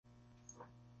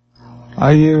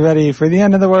Are you ready for the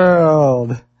end of the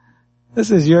world?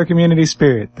 This is Your Community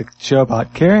Spirit, the show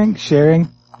about caring, sharing,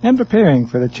 and preparing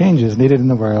for the changes needed in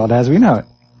the world as we know it.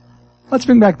 Let's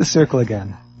bring back the circle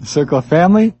again. The circle of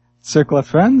family, circle of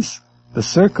friends, the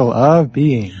circle of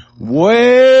being.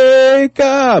 Wake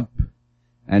up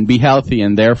and be healthy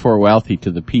and therefore wealthy to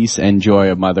the peace and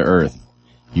joy of Mother Earth.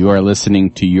 You are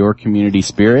listening to Your Community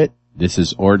Spirit. This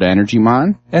is Orda Energy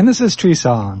Mon. And this is Tree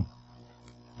Song.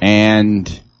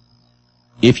 And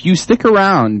if you stick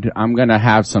around, I'm going to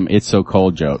have some It's So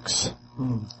Cold jokes.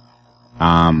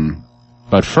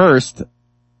 But first,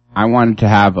 I wanted to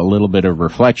have a little bit of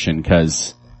reflection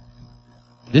because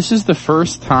this is the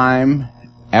first time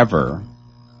ever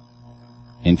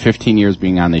in 15 years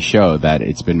being on this show that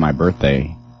it's been my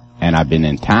birthday and I've been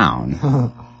in town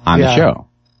on the show.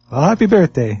 Well, happy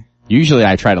birthday. Usually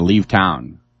I try to leave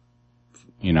town,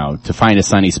 to find a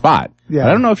sunny spot. Yeah. But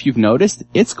I don't know if you've noticed,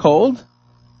 it's cold,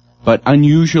 but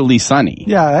unusually sunny.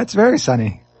 Yeah, that's very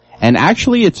sunny. And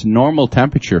actually it's normal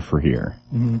temperature for here.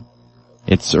 Mm-hmm.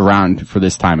 It's around for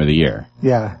this time of the year.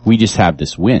 Yeah. We just have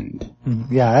this wind.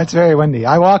 Yeah, that's very windy.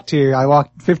 I walked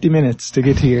 50 minutes to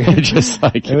get here. Just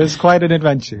like it was quite an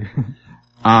adventure.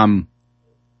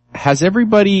 Has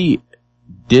everybody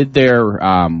did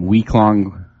their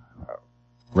week-long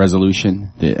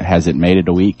resolution? Has it made it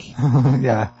a week?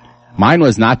 Yeah. Mine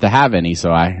was not to have any,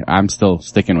 so I'm still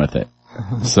sticking with it.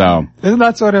 So isn't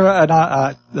that sort of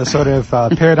a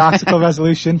paradoxical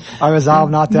resolution? I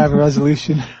resolve not to have a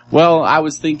resolution. Well, I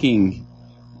was thinking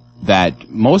that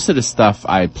most of the stuff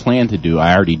I plan to do,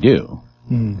 I already do.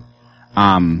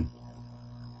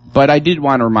 But I did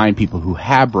want to remind people who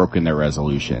have broken their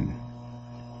resolution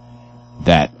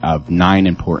that of 9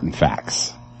 important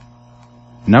facts.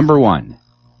 Number 1,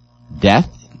 death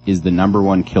is the number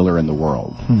 1 killer in the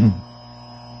world.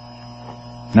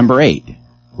 Number 8,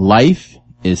 life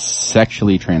is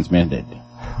sexually transmitted.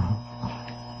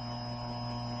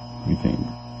 You think,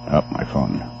 my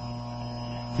phone.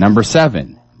 Number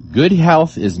 7, good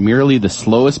health is merely the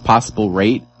slowest possible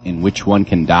rate in which one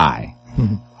can die.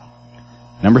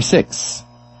 Number 6,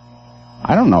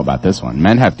 I don't know about this one.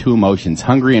 Men have 2 emotions,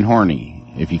 hungry and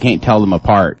horny. If you can't tell them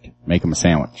apart, make them a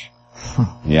sandwich.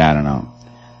 Yeah, I don't know.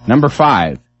 Number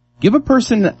 5, give a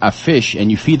person a fish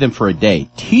and you feed them for a day.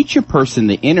 Teach a person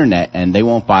the internet and they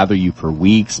won't bother you for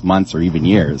weeks, months, or even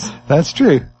years. That's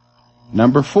true.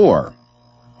 Number 4,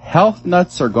 health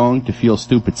nuts are going to feel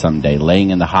stupid someday, laying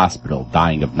in the hospital,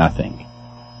 dying of nothing.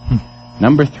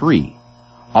 Number 3,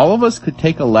 all of us could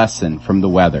take a lesson from the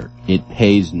weather. It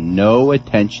pays no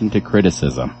attention to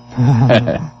criticism.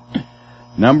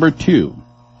 Number 2,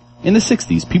 in the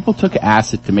 60s, people took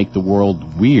acid to make the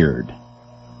world weird.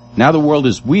 Now the world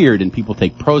is weird and people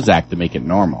take Prozac to make it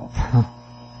normal.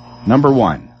 Number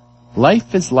 1,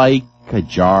 life is like a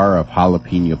jar of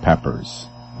jalapeno peppers.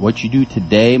 What you do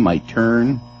today might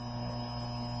turn...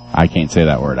 I can't say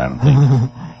that word, I don't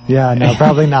think. Yeah, no,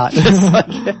 probably not.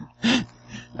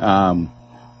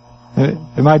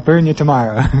 It might burn you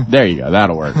tomorrow. There you go,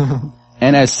 that'll work.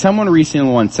 And as someone recently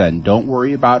once said, don't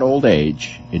worry about old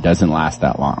age. It doesn't last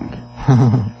that long.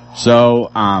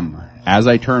 So, as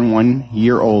I turn 1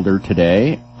 year older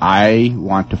today, I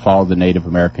want to follow the Native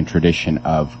American tradition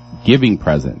of giving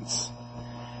presents.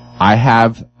 I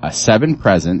have 7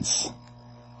 presents,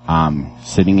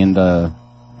 sitting in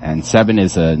and 7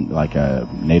 is a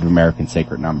Native American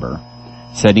sacred number,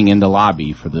 sitting in the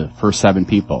lobby for the first 7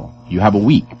 people. You have a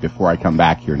week before I come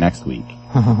back here next week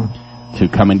to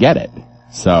come and get it.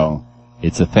 So,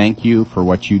 it's a thank you for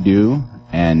what you do,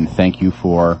 and thank you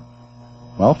for,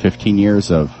 15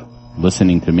 years of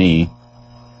listening to me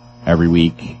every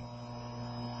week.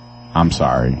 I'm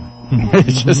sorry.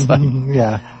 It's just like...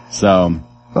 Yeah. So...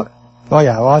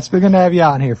 Well, it's been good to have you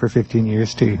on here for 15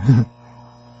 years, too.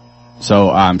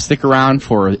 So, stick around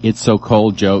for It's So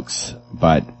Cold jokes,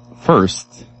 but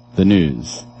first, the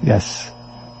news. Yes.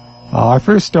 Our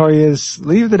first story is,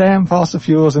 leave the damn fossil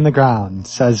fuels in the ground,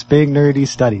 says big nerdy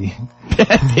study.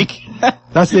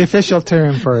 That's the official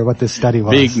term for what this study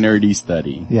was. Big nerdy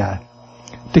study. Yeah.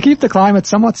 To keep the climate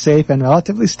somewhat safe and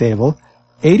relatively stable,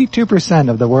 82%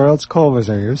 of the world's coal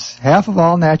reserves, half of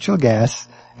all natural gas,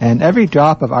 and every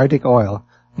drop of Arctic oil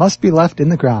must be left in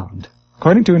the ground,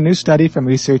 according to a new study from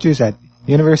researchers at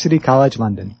University College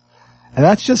London. And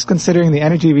that's just considering the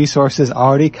energy resources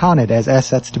already counted as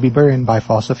assets to be burned by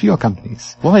fossil fuel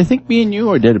companies. Well, I think me and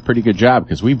you did a pretty good job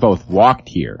because we both walked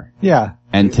here. Yeah.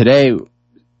 And today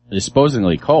is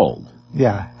supposedly cold.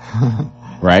 Yeah.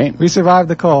 Right? We survived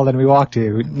the cold and we walked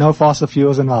here. No fossil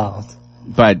fuels involved.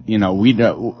 But,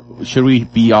 should we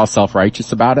be all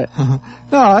self-righteous about it?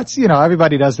 No, it's,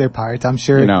 everybody does their part, I'm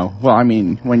sure. Well, I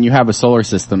mean, when you have a solar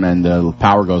system and the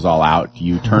power goes all out,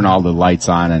 you turn all the lights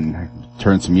on and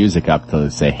turn some music up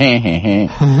to say, hey, hey, hey.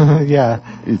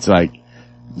 Yeah. It's like,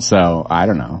 so, I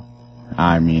don't know.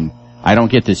 I mean, I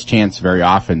don't get this chance very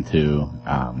often to,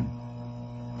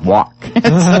 walk.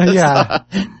 Yeah.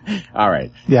 All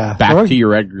right. Yeah. Back to your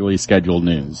regularly scheduled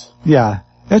news. Yeah.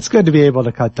 It's good to be able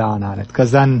to cut down on it,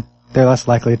 because then they're less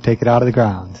likely to take it out of the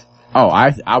ground. Oh,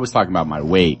 I was talking about my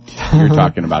weight. You're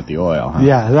talking about the oil, huh?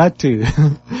 Yeah, that too.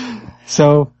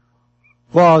 So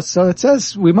it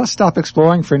says we must stop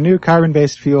exploring for new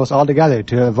carbon-based fuels altogether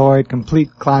to avoid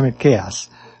complete climate chaos.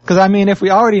 Because, I mean, if we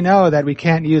already know that we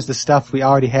can't use the stuff we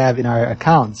already have in our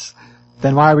accounts,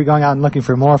 then why are we going out and looking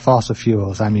for more fossil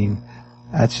fuels? I mean,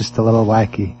 that's just a little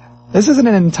wacky. This isn't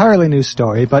an entirely new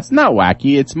story, but... It's not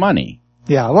wacky, it's money.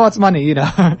 Yeah, well, it's money,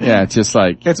 Yeah, it's just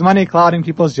like... It's money clouding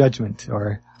people's judgment,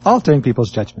 or altering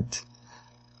people's judgment.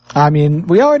 I mean,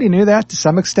 we already knew that to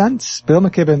some extent. Bill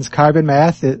McKibben's carbon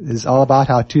math is all about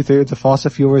how 2/3 of fossil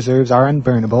fuel reserves are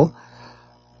unburnable.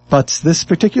 But this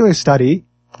particular study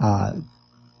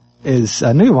is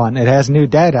a new one. It has new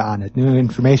data on it, new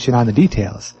information on the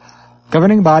details.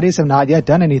 Governing bodies have not yet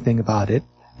done anything about it,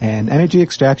 and energy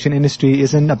extraction industry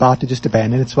isn't about to just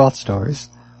abandon its wealth stores.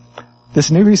 This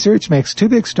new research makes two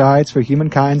big strides for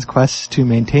humankind's quest to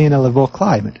maintain a livable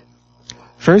climate.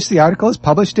 First, the article is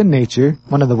published in Nature,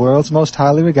 one of the world's most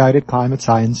highly regarded climate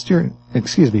science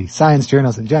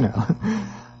journals in general.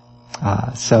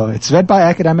 So it's read by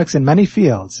academics in many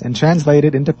fields and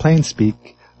translated into plain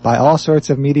speak by all sorts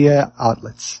of media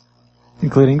outlets,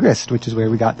 including Grist, which is where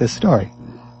we got this story.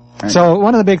 Right. So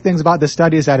one of the big things about this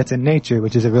study is that it's in Nature,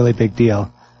 which is a really big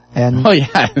deal. And oh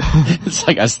yeah, it's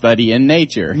like a study in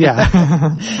nature.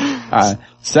 Yeah.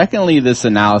 Secondly, this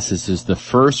analysis is the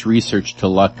first research to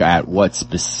look at what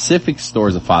specific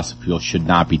stores of fossil fuel should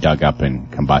not be dug up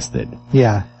and combusted.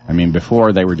 Yeah. I mean,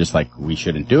 before they were just like, we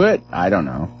shouldn't do it? I don't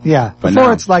know. Yeah. But before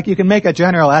now, it's like you can make a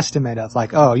general estimate of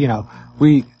like,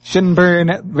 we shouldn't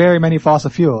burn very many fossil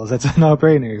fuels. It's a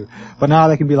no-brainer. But now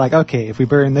they can be like, okay, if we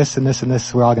burn this and this and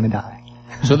this, we're all going to die.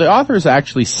 So the authors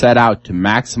actually set out to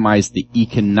maximize the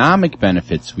economic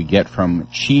benefits we get from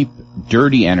cheap,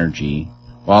 dirty energy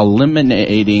while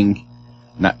limiting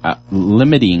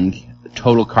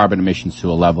total carbon emissions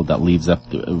to a level that leaves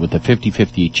up with a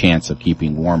 50-50 chance of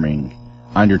keeping warming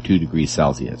under 2 degrees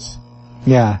Celsius.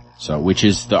 Yeah. So, which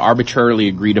is the arbitrarily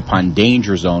agreed upon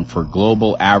danger zone for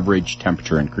global average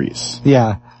temperature increase.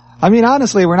 Yeah. I mean,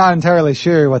 honestly, we're not entirely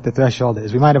sure what the threshold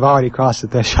is. We might have already crossed the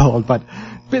threshold, but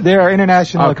there are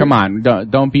international... Oh, come on.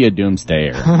 Don't be a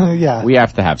doomsdayer. Yeah. We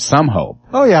have to have some hope.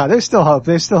 Oh, yeah. There's still hope.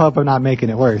 There's still hope of not making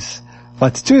it worse.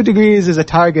 But 2 degrees is a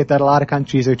target that a lot of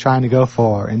countries are trying to go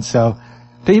for. And so,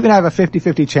 to even have a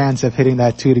 50-50 chance of hitting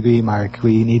that 2 degree mark,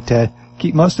 we need to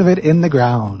keep most of it in the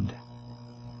ground.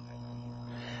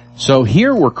 So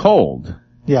here we're cold.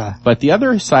 Yeah. But the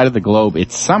other side of the globe,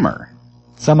 it's summer.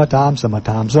 Summertime,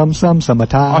 summertime.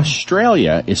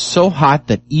 Australia is so hot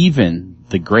that even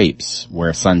the grapes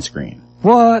wear sunscreen.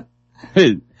 What?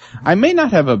 I may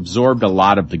not have absorbed a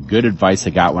lot of the good advice I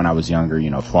got when I was younger.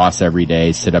 Floss every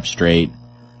day, sit up straight,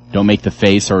 don't make the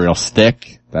face or it'll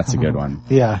stick. That's a good one.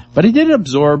 Yeah. But I did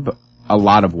absorb a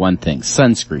lot of one thing,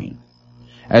 sunscreen.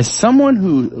 As someone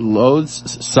who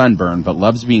loathes sunburn but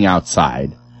loves being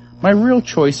outside, my real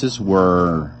choices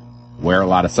were wear a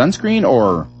lot of sunscreen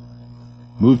or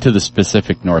move to the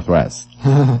Pacific Northwest.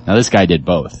 Now this guy did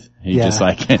both. He's just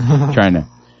like trying to.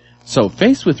 So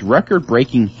faced with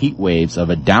record-breaking heat waves of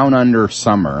a down-under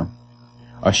summer,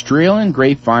 Australian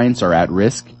grapevines are at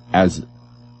risk as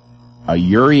a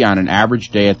Uri on an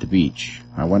average day at the beach.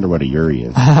 I wonder what a Uri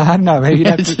is. I don't know. Maybe you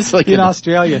have to like be an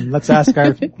Australian. Let's ask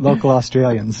our local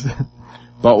Australians.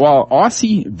 But while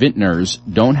Aussie vintners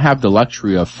don't have the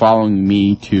luxury of following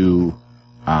me to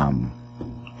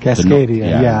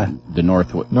Cascadia, the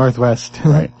Northwest.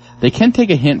 Right. They can take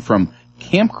a hint from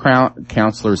camp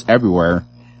counselors everywhere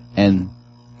and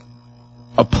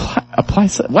apply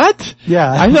what?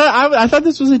 Yeah. I thought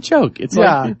this was a joke. It's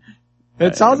like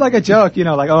it sounds like a joke,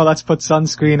 like, oh, let's put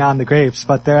sunscreen on the grapes,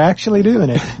 but they're actually doing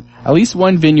it. At least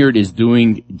one vineyard is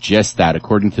doing just that,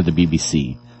 according to the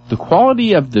BBC. The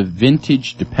quality of the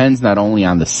vintage depends not only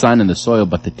on the sun and the soil,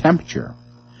 but the temperature.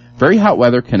 Very hot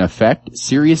weather can affect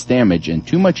serious damage, and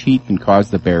too much heat can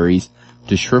cause the berries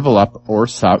to shrivel up or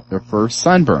suffer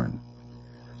sunburn.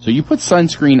 So you put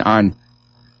sunscreen on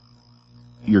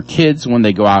your kids when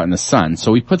they go out in the sun.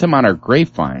 So we put them on our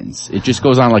grapevines. It just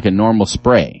goes on like a normal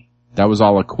spray. That was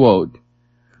all a quote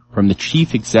from the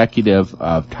chief executive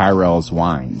of Tyrell's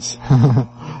Wines.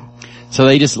 So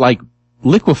they just like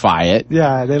liquefy it.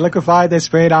 Yeah, they liquefy it, they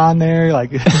spray it on there,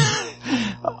 like.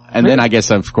 And then I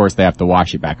guess of course they have to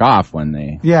wash it back off when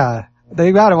they. Yeah.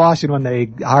 They gotta wash it when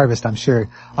they harvest, I'm sure.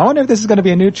 I wonder if this is gonna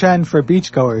be a new trend for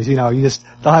beachgoers. You know,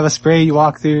 they'll have a spray, you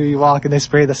walk, and they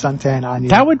spray the suntan on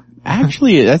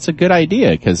you. That's a good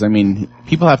idea, cause I mean,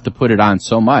 people have to put it on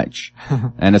so much.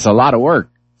 And it's a lot of work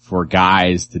for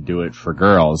guys to do it for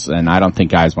girls, and I don't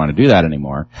think guys want to do that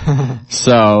anymore.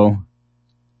 So,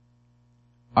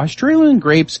 Australian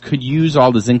grapes could use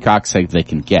all the zinc oxide they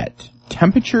can get.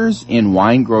 Temperatures in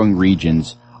wine growing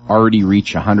regions already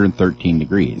reach 113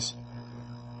 degrees.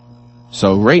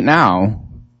 So right now,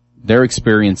 they're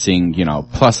experiencing,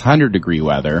 plus 100 degree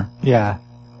weather. Yeah.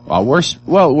 Our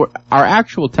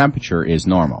actual temperature is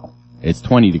normal. It's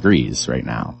 20 degrees right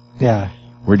now. Yeah.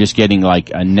 We're just getting like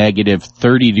a negative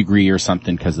 30 degree or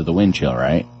something because of the wind chill,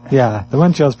 right? Yeah, the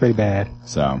wind chill's pretty bad.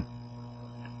 So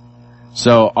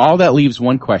all that leaves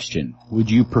one question.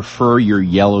 Would you prefer your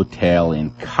yellowtail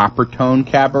in Coppertone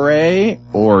Cabernet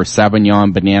or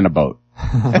Sauvignon Banana Boat?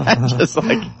 Just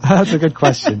like that's a good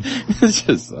question. It's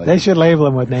just like, they should label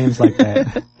them with names like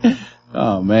that.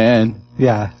 Oh man.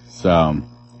 Yeah. So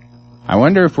I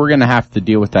wonder if we're going to have to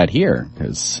deal with that here,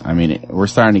 because I mean we're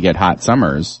starting to get hot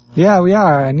summers. Yeah, we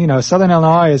are, and Southern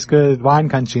Illinois is good wine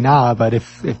country now, but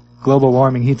if global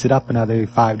warming heats it up another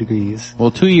 5 degrees. Well,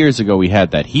 2 years ago we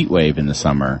had that heat wave in the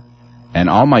summer, and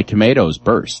all my tomatoes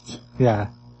burst. Yeah.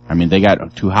 I mean, they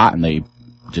got too hot and they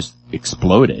just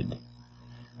exploded.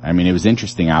 I mean, it was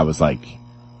interesting. I was like,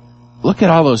 look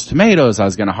at all those tomatoes. I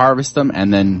was going to harvest them,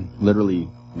 and then literally,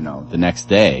 the next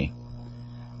day,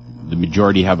 the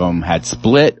majority of them had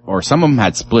split, or some of them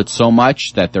had split so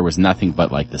much that there was nothing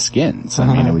but like the skins.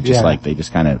 I mean, it was just like they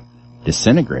just kind of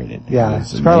disintegrated. Yeah,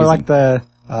 it's probably like the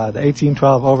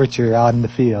 1812 overture out in the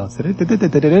fields.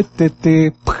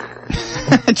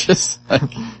 Just like,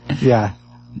 yeah.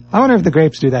 I wonder if the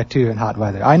grapes do that too in hot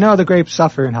weather. I know the grapes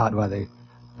suffer in hot weather.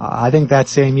 I think that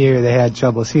same year they had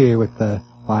troubles here with the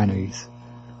wineries.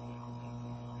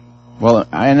 Well,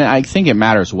 and I think it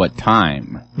matters what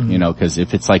time, because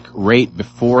if it's like right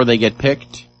before they get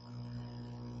picked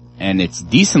and it's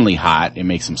decently hot, it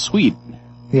makes them sweet.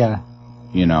 Yeah.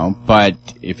 But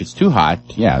if it's too hot,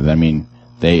 I mean,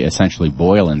 they essentially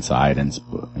boil inside and,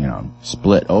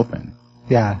 split open.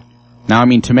 Yeah. Now, I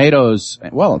mean, tomatoes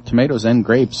and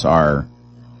grapes are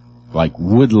like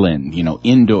woodland,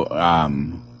 indoor,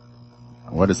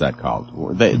 what is that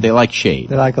called? They like shade.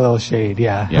 They like a little shade,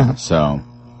 yeah. Yeah, so,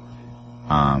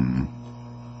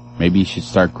 maybe you should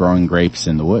start growing grapes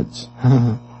in the woods.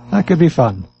 That could be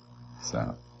fun.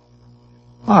 So.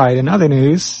 Alright, in other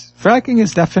news, fracking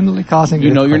is definitely causing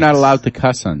you're not allowed to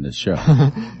cuss on this show.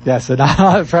 Yeah, so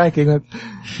not fracking,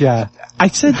 yeah. I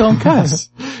said don't cuss.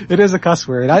 It is a cuss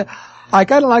word. I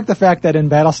kind of like the fact that in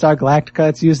Battlestar Galactica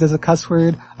it's used as a cuss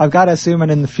word. I've got to assume that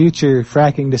in the future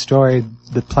fracking destroyed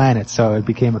the planet, so it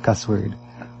became a cuss word.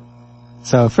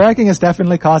 So fracking is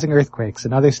definitely causing earthquakes,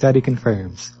 another study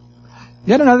confirms.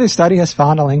 Yet another study has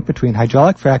found a link between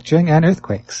hydraulic fracturing and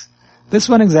earthquakes. This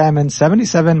one examined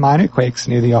 77 minor quakes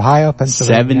near the Ohio,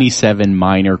 Pennsylvania. 77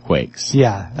 minor quakes.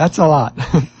 Yeah, that's a lot.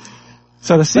 But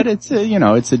it's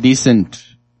a decent,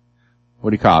 what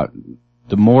do you call it?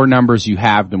 The more numbers you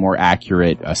have, the more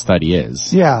accurate a study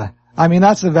is. Yeah. I mean,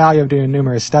 that's the value of doing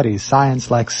numerous studies.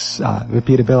 Science likes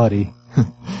repeatability.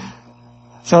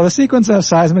 So the sequence of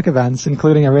seismic events,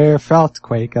 including a rare felt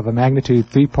quake of a magnitude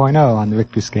 3.0 on the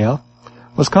Richter scale,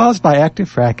 was caused by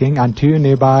active fracking on 2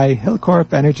 nearby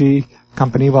Hillcorp Energy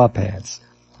Company well pads.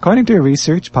 According to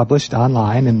research published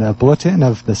online in the Bulletin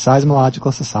of the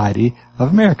Seismological Society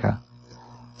of America.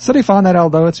 Study found that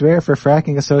although it's rare for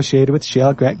fracking associated with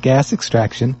shale gas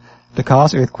extraction to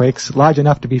cause earthquakes large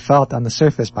enough to be felt on the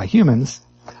surface by humans,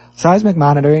 seismic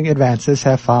monitoring advances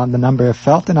have found the number of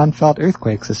felt and unfelt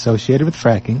earthquakes associated with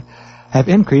fracking have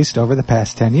increased over the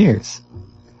past 10 years.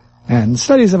 And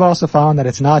studies have also found that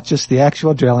it's not just the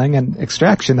actual drilling and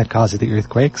extraction that causes the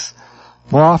earthquakes.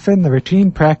 More often, the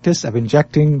routine practice of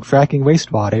injecting fracking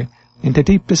wastewater into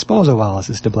deep disposal wells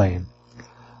is to blame.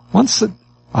 Once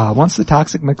the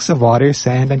toxic mix of water,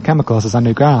 sand, and chemicals is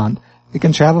underground, it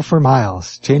can travel for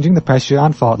miles, changing the pressure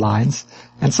on fault lines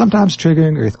and sometimes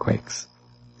triggering earthquakes.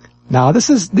 Now,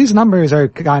 these numbers are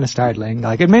kind of startling.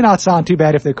 Like, it may not sound too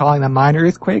bad if they're calling them minor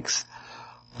earthquakes,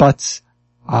 but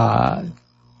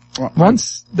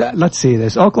let's see,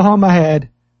 there's Oklahoma had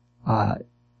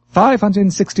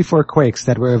 564 quakes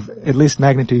that were of at least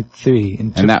magnitude 3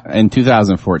 in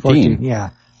 2014. Yeah.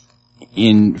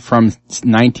 From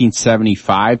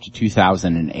 1975 to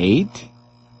 2008,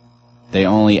 they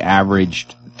only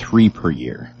averaged 3 per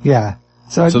year. Yeah.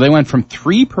 So they went from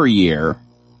 3 per year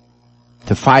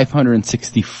to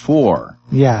 564.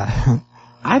 Yeah.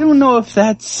 I don't know if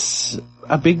that's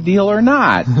a big deal or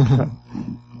not.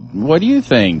 What do you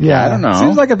think? Yeah. I don't know.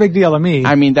 Seems like a big deal to me.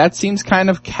 I mean, that seems kind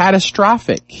of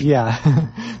catastrophic. Yeah.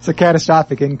 It's a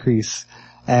catastrophic increase.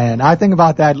 And I think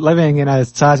about that living in a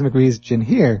seismic region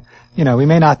here. You know, we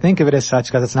may not think of it as such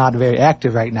because it's not very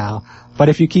active right now. But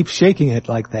if you keep shaking it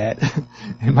like that,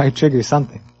 it might trigger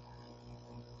something.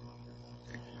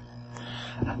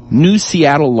 New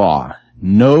Seattle law.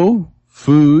 No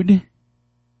food.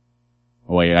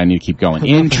 Oh, wait, I need to keep going.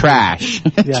 In trash.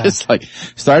 Yeah. Just like,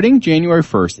 starting January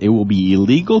 1st, it will be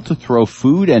illegal to throw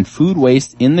food and food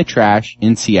waste in the trash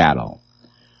in Seattle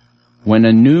when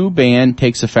a new ban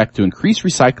takes effect to increase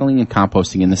recycling and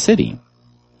composting in the city.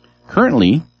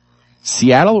 Currently,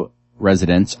 Seattle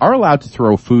residents are allowed to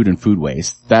throw food and food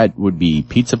waste. That would be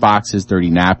pizza boxes, dirty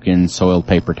napkins, soiled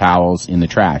paper towels in the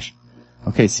trash.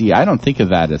 Okay, see, I don't think of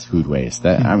that as food waste.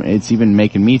 It's even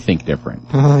making me think different.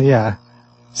 Yeah.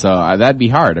 So that'd be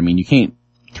hard. I mean, you can't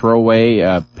throw away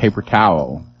a paper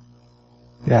towel.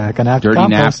 Yeah, gonna have to dirty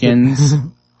compost napkins. it.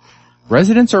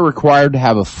 Residents are required to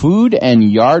have a food and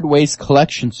yard waste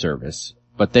collection service,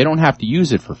 but they don't have to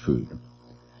use it for food.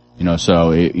 You know,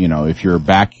 so if you're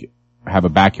have a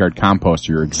backyard composter,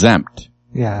 you're exempt.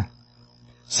 Yeah.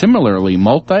 Similarly,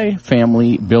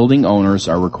 multi-family building owners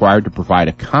are required to provide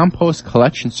a compost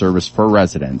collection service for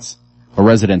residents, but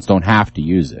residents don't have to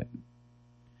use it.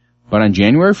 But on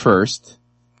January 1st,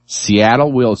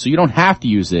 Seattle will, so you don't have to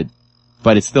use it,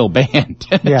 but it's still banned.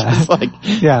 Yeah.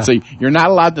 Yeah. So you're not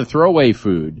allowed to throw away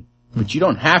food, but you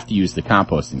don't have to use the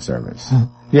composting service.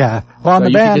 Yeah. Well, So the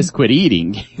you ban, can just quit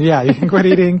eating. yeah, you can quit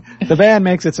eating. The ban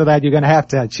makes it so that you're gonna have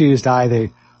to choose to either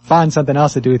find something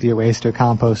else to do with your waste or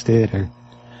compost it or...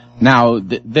 Now,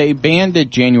 they banned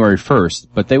it January 1st,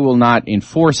 but they will not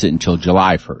enforce it until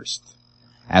July 1st.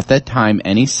 At that time,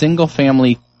 any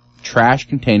single-family trash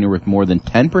container with more than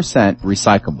 10%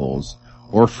 recyclables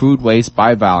or food waste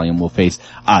by volume will face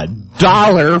a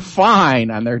 $1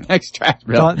 fine on their next trash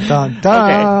bill. Dun, dun,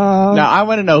 dun. Okay. Now, I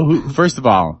want to know first of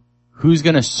all, who's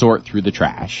going to sort through the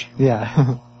trash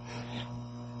Yeah.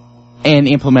 and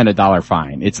implement a $1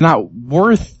 fine? It's not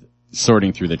worth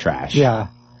sorting through the trash. Yeah.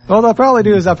 What they'll probably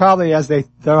do is as they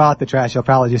throw out the trash, they'll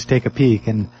probably just take a peek,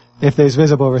 and if there's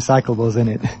visible recyclables in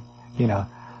it, you know.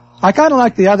 I kind of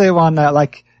like the other one that,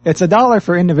 like, it's $1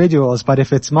 for individuals, but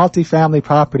if it's multifamily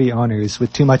property owners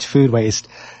with too much food waste,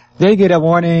 they get a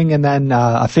warning and then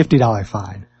a $50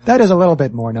 fine. That is a little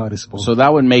bit more noticeable. So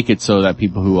that would make it so that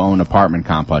people who own apartment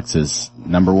complexes,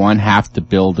 number one, have to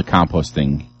build a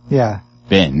composting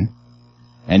bin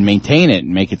and maintain it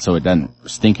and make it so it doesn't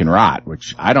stink and rot,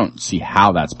 which I don't see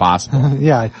how that's possible.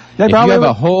 Yeah. If you have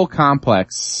a whole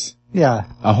complex,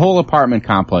 a whole apartment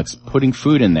complex, putting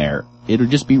food in there, it'll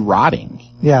just be rotting.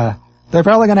 Yeah. They're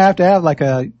probably gonna have like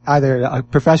either a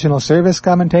professional service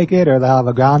come and take it, or they'll have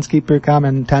a groundskeeper come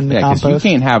and tend the compost. Yeah, because you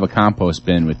can't have a compost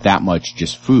bin with that much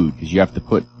just food, because you have to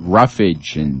put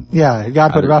roughage and... Yeah, you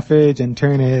gotta put roughage and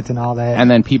turn it and all that.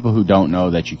 And then people who don't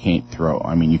know that you can't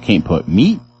you can't put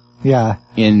meat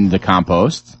in the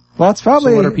compost. Well, it's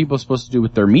probably... So what are people supposed to do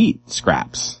with their meat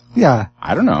scraps? Yeah.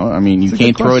 I don't know. I mean, you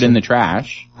can't throw it in the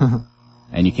trash,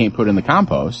 and you can't put it in the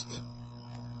compost.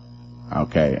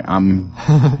 Okay,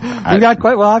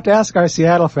 we'll have to ask our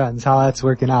Seattle friends how that's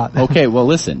working out. Okay, well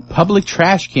listen, public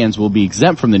trash cans will be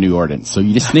exempt from the new ordinance, so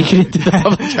you just sneak it into the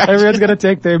public trash Everyone's gonna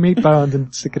take their meat bones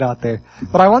and stick it out there.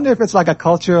 But I wonder if it's like a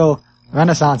cultural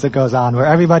renaissance that goes on, where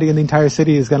everybody in the entire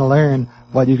city is gonna learn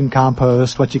what you can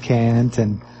compost, what you can't,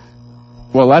 and...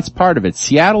 Well, that's part of it.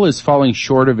 Seattle is falling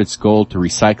short of its goal to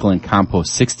recycle and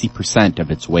compost 60%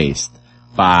 of its waste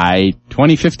by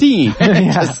 2015.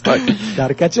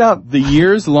 Gotta catch up. The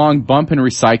years-long bump in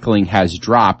recycling has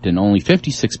dropped, and only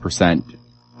 56%,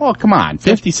 well, come on,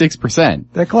 56%.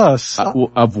 They're close.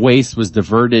 Of waste was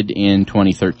diverted in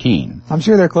 2013. I'm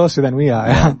sure they're closer than we are.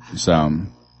 Yeah.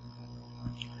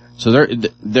 So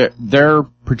they're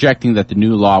projecting that the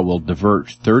new law will divert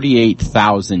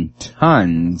 38,000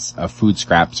 tons of food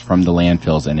scraps from the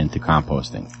landfills and into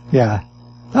composting. Yeah.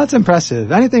 That's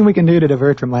impressive. Anything we can do to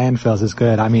divert from landfills is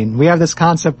good. I mean, we have this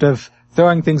concept of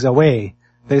throwing things away.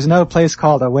 There's no place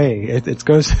called away. It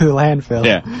goes to the landfill.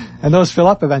 Yeah. And those fill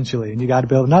up eventually, and you gotta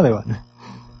build another one.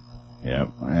 Yeah.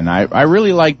 And I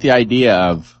really like the idea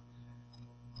of,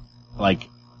 like,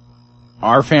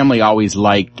 our family always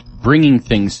liked bringing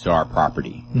things to our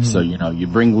property. Mm-hmm. So, you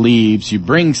bring leaves, you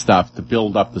bring stuff to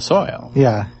build up the soil.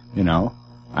 Yeah.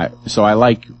 So I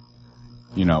like,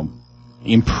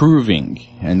 improving.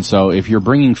 And so if you're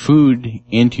bringing food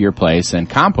into your place and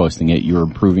composting it, you're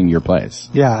improving your place.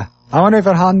 Yeah. I wonder if in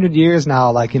 100 years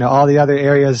now, like, all the other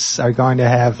areas are going to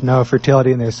have no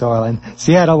fertility in their soil, and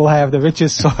Seattle will have the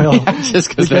richest soil just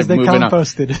because they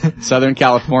composted. Southern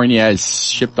California has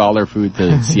shipped all their food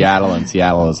to Seattle, and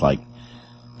Seattle is like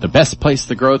the best place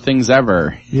to grow things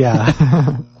ever.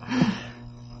 Yeah.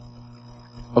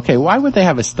 Okay, why would they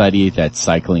have a study that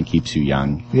cycling keeps you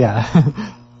young? Yeah.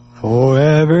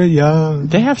 Forever young.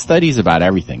 They have studies about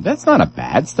everything. That's not a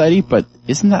bad study, but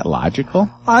isn't that logical?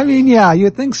 I mean, yeah,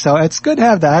 you'd think so. It's good to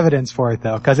have the evidence for it,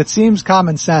 though, because it seems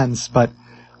common sense, but,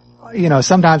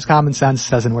 sometimes common sense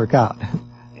doesn't work out.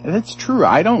 That's true.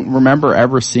 I don't remember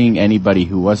ever seeing anybody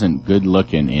who wasn't good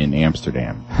looking in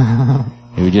Amsterdam.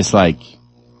 It was just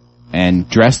and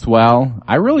dressed well.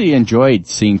 I really enjoyed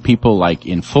seeing people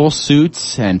in full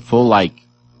suits and full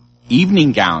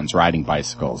evening gowns riding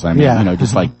bicycles. I mean,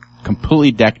 just completely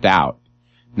decked out.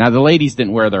 Now the ladies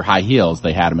didn't wear their high heels.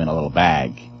 They had them in a little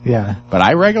bag. Yeah. But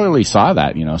I regularly saw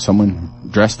that, someone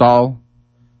dressed all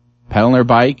pedaling their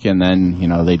bike, and then,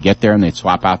 they'd get there and they'd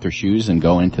swap out their shoes and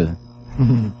go into,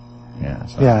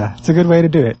 Yeah, it's a good way to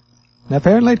do it. And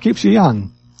apparently it keeps you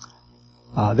young.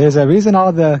 There's a reason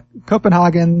all the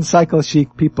Copenhagen cycle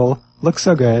chic people look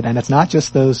so good, and it's not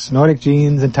just those Nordic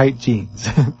jeans and tight jeans.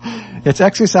 It's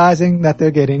exercising that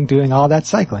they're getting doing all that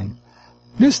cycling.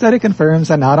 New study confirms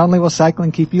that not only will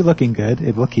cycling keep you looking good,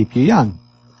 it will keep you young.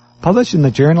 Published in the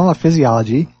Journal of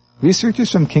Physiology, researchers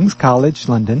from King's College,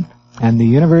 London, and the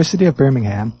University of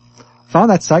Birmingham found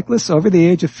that cyclists over the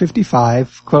age of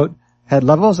 55, quote, had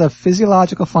levels of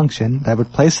physiological function that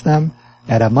would place them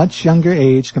at a much younger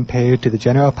age compared to the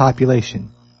general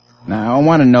population. Now, I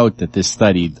want to note that this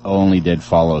study only did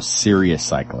follow serious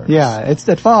cyclers. Yeah,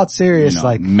 it followed serious,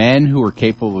 men who were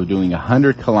capable of doing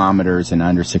 100 kilometers in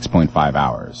under 6.5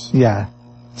 hours. Yeah.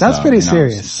 That's pretty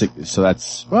serious. So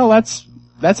that's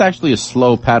actually a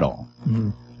slow pedal.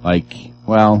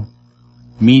 Mm-hmm.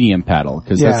 Medium pedal,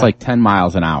 because that's 10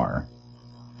 miles an hour.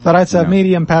 But it's a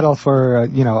medium pedal for,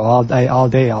 all day,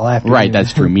 all afternoon. Right,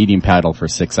 that's true. Medium pedal for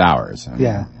 6 hours.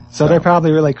 Yeah. So they're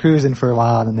probably really cruising for a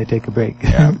while, and then they take a break.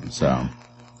 Yeah, so.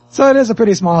 So it is a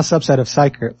pretty small subset of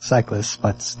cyclists,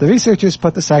 but the researchers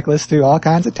put the cyclists through all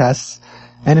kinds of tests,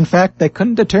 and in fact, they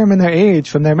couldn't determine their age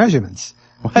from their measurements.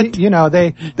 What?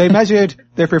 They measured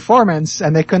their performance,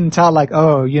 and they couldn't tell,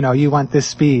 you want this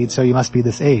speed, so you must be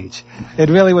this age. It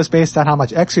really was based on how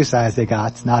much exercise they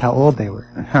got, not how old they were.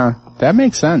 Huh. That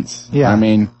makes sense. Yeah. I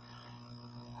mean.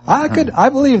 I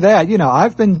believe that.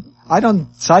 I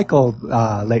don't cycle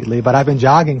lately, but I've been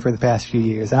jogging for the past few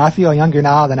years, and I feel younger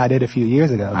now than I did a few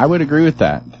years ago. I would agree with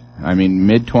that. I mean,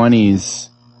 mid-20s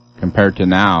compared to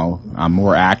now, I'm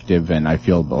more active and I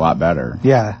feel a lot better.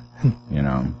 Yeah.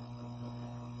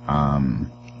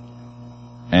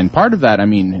 And part of that,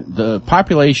 the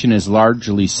population is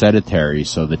largely sedentary,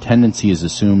 so the tendency is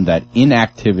assumed that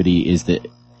inactivity is the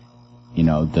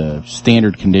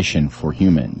standard condition for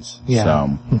humans. Yeah.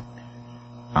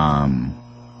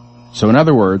 So in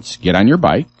other words, get on your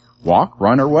bike, walk,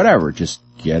 run, or whatever. Just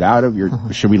get out of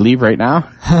your, should we leave right now?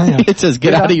 It says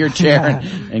get out of your chair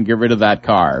and get rid of that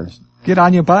car. Get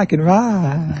on your bike and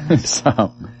ride.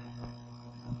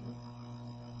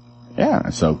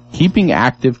 So keeping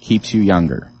active keeps you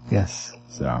younger. Yes.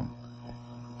 So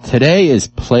today is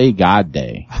Play God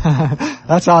Day.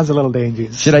 That sounds a little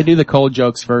dangerous. Should I do the cold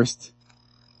jokes first?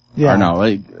 Yeah. Or no,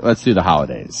 let's do the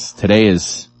holidays. Today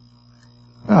is...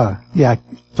 Oh, yeah.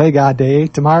 Play God Day.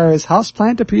 Tomorrow is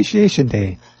Houseplant Appreciation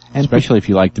Day. And especially if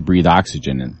you like to breathe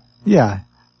oxygen in. Yeah.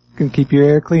 You can keep your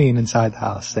air clean inside the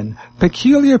house. And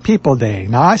Peculiar People Day.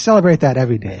 Now, I celebrate that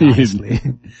every day, honestly.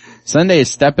 Sunday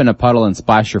is Step in a Puddle and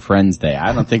Splash Your Friends Day.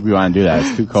 I don't think we want to do that.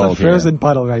 It's too cold here. It's a frozen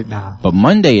puddle right now. But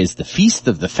Monday is the Feast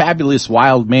of the Fabulous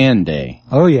Wild Man Day.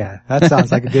 Oh, yeah. That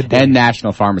sounds like a good day. And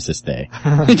National Pharmacist Day.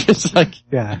 Just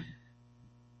Yeah.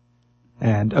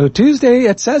 And, Tuesday,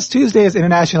 it says Tuesday is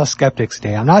International Skeptics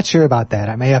Day. I'm not sure about that.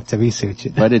 I may have to research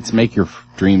it. But it's Make Your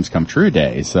Dreams Come True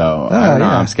Day, so I don't know.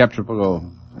 I'm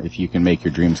skeptical if you can make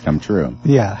your dreams come true.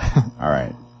 Yeah. All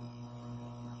right.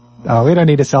 Oh, we don't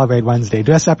need to celebrate Wednesday.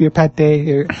 Dress up your pet day.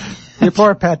 Your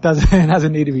poor pet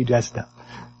doesn't need to be dressed up.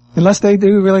 Unless they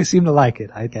do really seem to like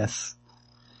it, I guess.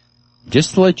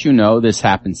 Just to let you know, this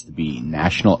happens to be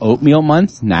National Oatmeal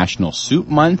Month, National Soup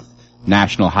Month,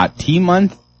 National Hot Tea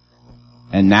Month,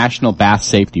 and National Bath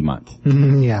Safety Month.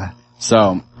 Yeah.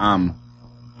 So,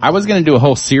 I was gonna do a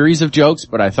whole series of jokes,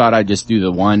 but I thought I'd just do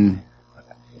the one,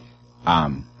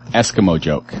 Eskimo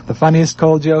joke. The funniest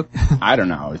cold joke? I don't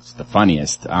know. It's the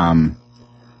funniest.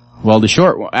 Well, the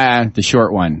short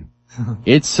one.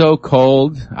 It's so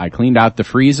cold, I cleaned out the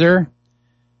freezer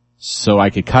so I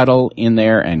could cuddle in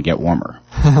there and get warmer.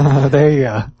 There you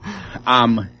go.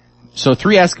 So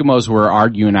 3 Eskimos were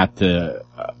arguing at the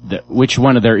which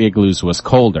one of their igloos was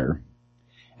colder.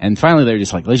 And finally they're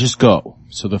just like, let's just go.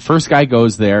 So the first guy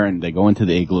goes there and they go into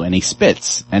the igloo and he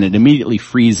spits and it immediately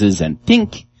freezes and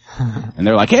tink. And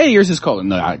they're like, hey, yours is cold.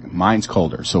 No, mine's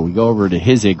colder. So we go over to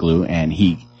his igloo and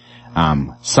he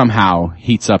somehow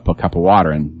heats up a cup of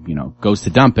water and, goes to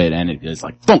dump it and it is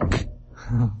like thunk.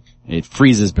 It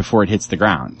freezes before it hits the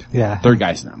ground. Yeah. Third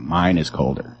guy's, no, mine is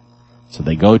colder. So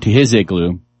they go to his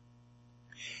igloo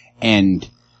and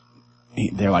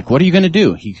they're like, what are you going to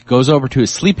do? He goes over to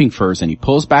his sleeping furs and he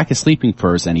pulls back his sleeping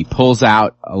furs and he pulls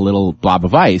out a little blob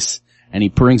of ice and he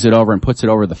brings it over and puts it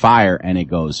over the fire and it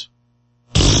goes.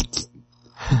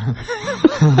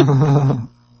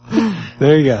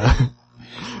 There you go.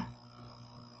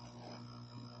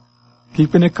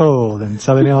 Keeping it cold in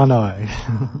Southern Illinois.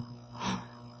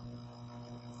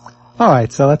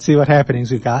 Alright, so let's see what happenings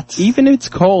we've got. Even if it's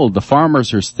cold, the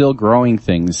farmers are still growing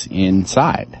things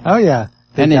inside. Oh yeah.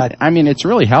 And it's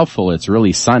really helpful. It's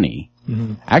really sunny.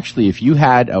 Mm-hmm. Actually, if you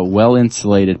had a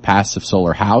well-insulated passive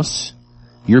solar house,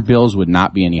 your bills would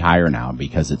not be any higher now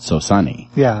because it's so sunny.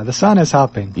 Yeah, the sun is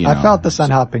helping. I felt the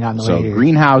sun helping on the way here. So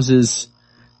greenhouses,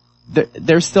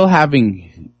 they're still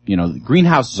having,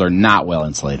 greenhouses are not well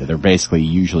insulated. They're basically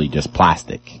usually just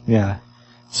plastic. Yeah.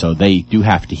 So they do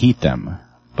have to heat them.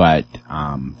 But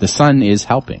the sun is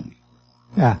helping.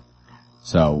 Yeah.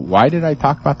 So why did I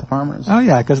talk about the farmers? Oh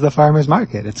yeah, because the farmers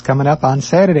market. It's coming up on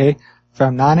Saturday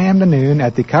from 9 a.m. to noon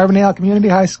at the Carbondale Community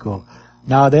High School.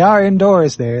 Now they are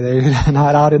indoors there. They're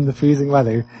not out in the freezing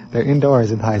weather. They're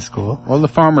indoors in high school. Well, the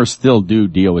farmers still do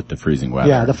deal with the freezing weather.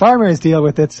 Yeah, the farmers deal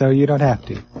with it, so you don't have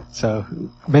to. So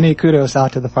many kudos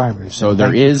out to the farmers. So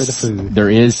there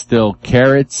is still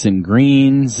carrots and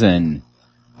greens and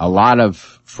a lot of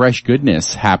fresh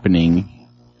goodness happening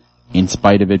in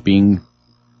spite of it being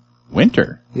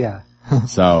winter. Yeah.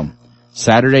 So,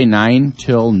 Saturday 9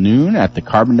 till noon at the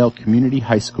Carbondale Community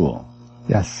High School.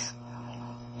 Yes.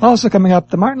 Also coming up,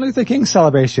 the Martin Luther King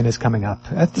celebration is coming up.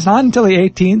 It's not until the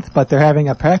 18th, but they're having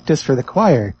a practice for the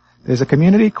choir. There's a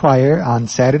community choir on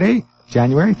Saturday,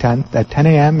 January 10th at 10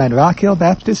 a.m. at Rock Hill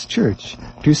Baptist Church,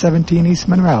 217 East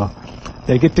Monroe.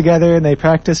 They get together and they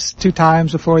practice 2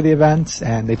 times before the events,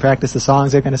 and they practice the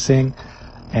songs they're going to sing.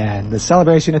 And the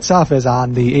celebration itself is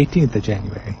on the 18th of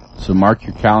January. So mark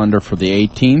your calendar for the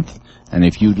 18th, and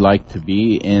if you'd like to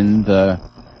be in the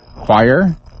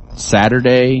choir,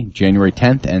 Saturday, January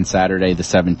 10th, and Saturday the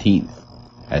 17th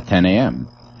at 10 a.m.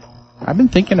 I've been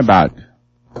thinking about...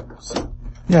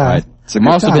 Yeah, I'm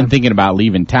also been thinking about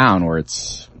leaving town where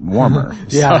it's warmer.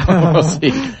 Yeah. So we'll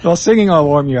see. Well, singing will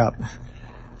warm you up.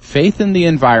 Faith in the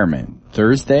Environment,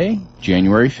 Thursday,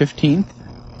 January 15th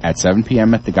at 7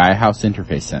 p.m. at the Gaia House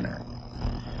Interfaith Center.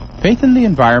 Faith in the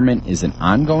Environment is an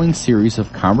ongoing series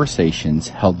of conversations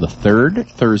held the 3rd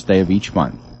Thursday of each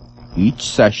month. Each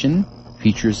session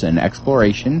features an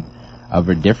exploration of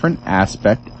a different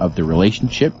aspect of the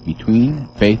relationship between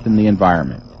faith and the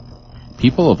environment.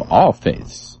 People of all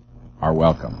faiths are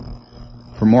welcome.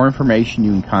 For more information,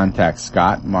 you can contact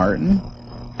Scott Martin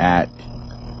at...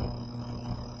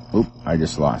 Oop, I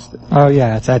just lost it. Oh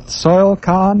yeah, it's at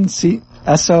Soilcon,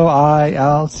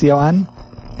 SOILCON,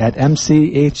 at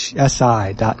mchsi.com.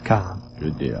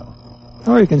 Good deal.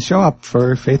 Or you can show up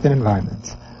for Faith and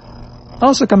Environment.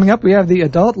 Also coming up, we have the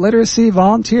Adult Literacy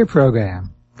Volunteer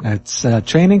Program. It's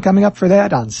training coming up for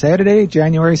that on Saturday,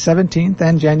 January 17th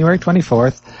and January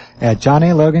 24th at John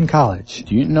A. Logan College.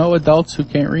 Do you know adults who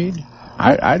can't read?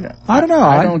 I don't know.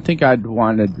 I don't think I'd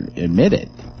want to admit it.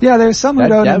 Yeah, there's some who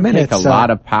don't admit it. That would take a lot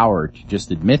of power to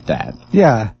just admit that.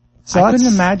 Yeah. So I couldn't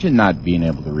imagine not being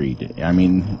able to read. I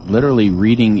mean, literally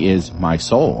reading is my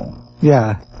soul.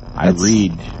 Yeah. I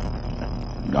read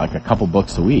like a couple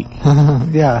books a week.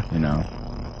 Yeah.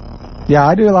 Yeah,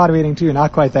 I do a lot of reading too,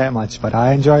 not quite that much, but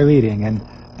I enjoy reading. And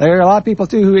there are a lot of people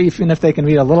too who, even if they can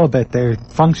read a little bit, they're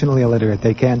functionally illiterate.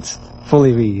 They can't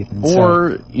fully read.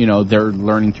 Or, they're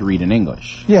learning to read in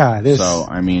English. Yeah,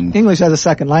 English as a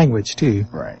second language too.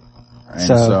 Right. And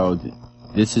so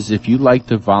this is if you like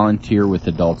to volunteer with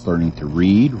adults learning to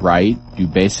read, write, do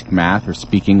basic math, or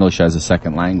speak English as a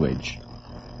second language.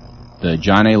 The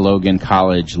John A. Logan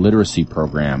College Literacy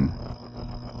Program,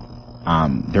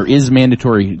 there is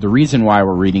mandatory, the reason why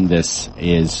we're reading this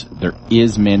is there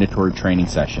is mandatory training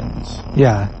sessions.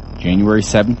 Yeah. January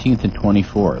 17th and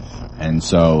 24th. And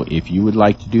so if you would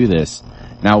like to do this,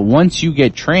 now once you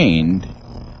get trained,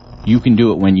 you can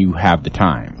do it when you have the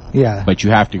time. Yeah. But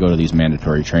you have to go to these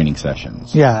mandatory training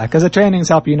sessions. Yeah, because the trainings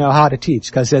help you know how to teach.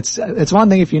 Because it's one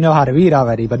thing if you know how to read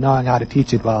already, but knowing how to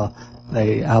teach it, well,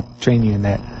 they help train you in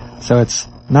that. So it's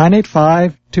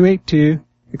 985-282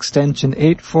 extension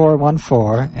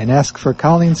 8414 and ask for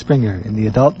Colleen Springer in the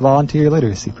Adult Volunteer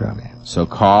Literacy Program. So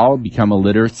call, become a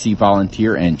literacy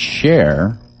volunteer, and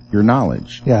share your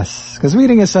knowledge. Yes, because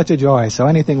reading is such a joy, so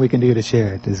anything we can do to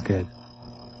share it is good.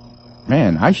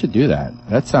 Man, I should do that.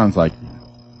 That sounds like...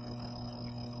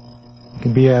 You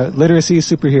can be a literacy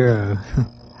superhero.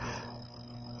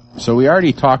 So we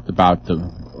already talked about a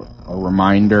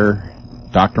reminder,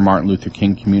 Dr. Martin Luther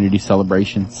King Community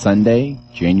Celebration, Sunday,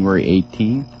 January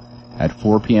 18th at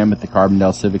 4 p.m. at the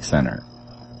Carbondale Civic Center.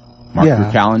 Mark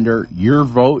your calendar. Your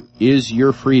vote is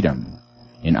your freedom,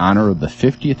 in honor of the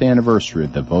 50th anniversary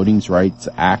of the Voting Rights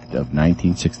Act of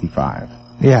 1965.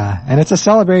 Yeah, and it's a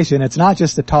celebration. It's not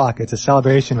just a talk. It's a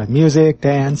celebration with music,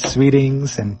 dance,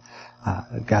 readings, and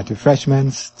got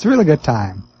refreshments. It's a really good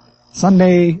time.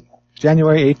 Sunday,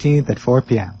 January 18th at 4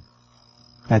 p.m.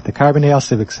 at the Carbondale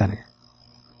Civic Center.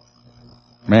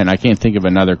 Man, I can't think of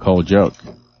another cold joke.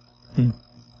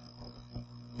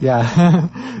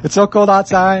 Yeah. It's so cold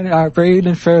outside, our brain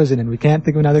and frozen, and we can't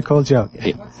think of another cold joke.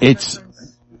 It's...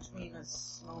 between a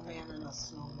snowman and a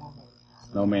snowwoman?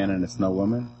 Snowman and a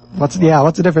snowwoman? What's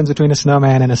the difference between a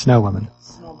snowman and a snowwoman?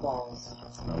 Snowballs.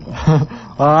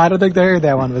 Well, I don't think they heard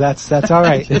that one, but that's all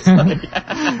right.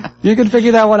 You can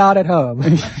figure that one out at home.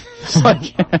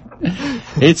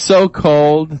 It's so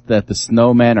cold that the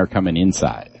snowmen are coming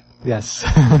inside. Yes.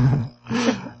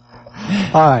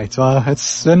 All right. Well,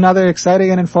 it's been another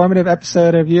exciting and informative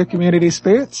episode of Your Community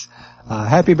Spirits.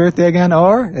 Happy birthday again,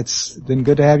 Orr. It's been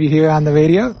good to have you here on the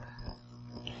radio.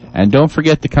 And don't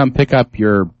forget to come pick up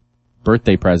your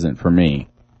birthday present for me.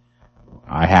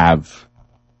 Have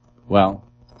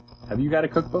you got a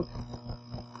cookbook?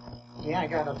 Yeah, I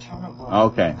got a ton of them.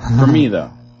 Okay. For me,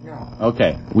 though. No.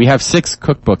 Okay. We have 6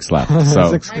 cookbooks left. So.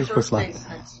 6 My cookbooks left. birthday's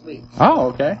next week. Oh,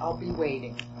 okay. I'll be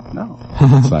waiting. No.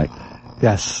 It's like...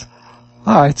 Yes.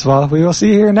 All right. Well, we will see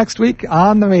you here next week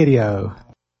on the radio.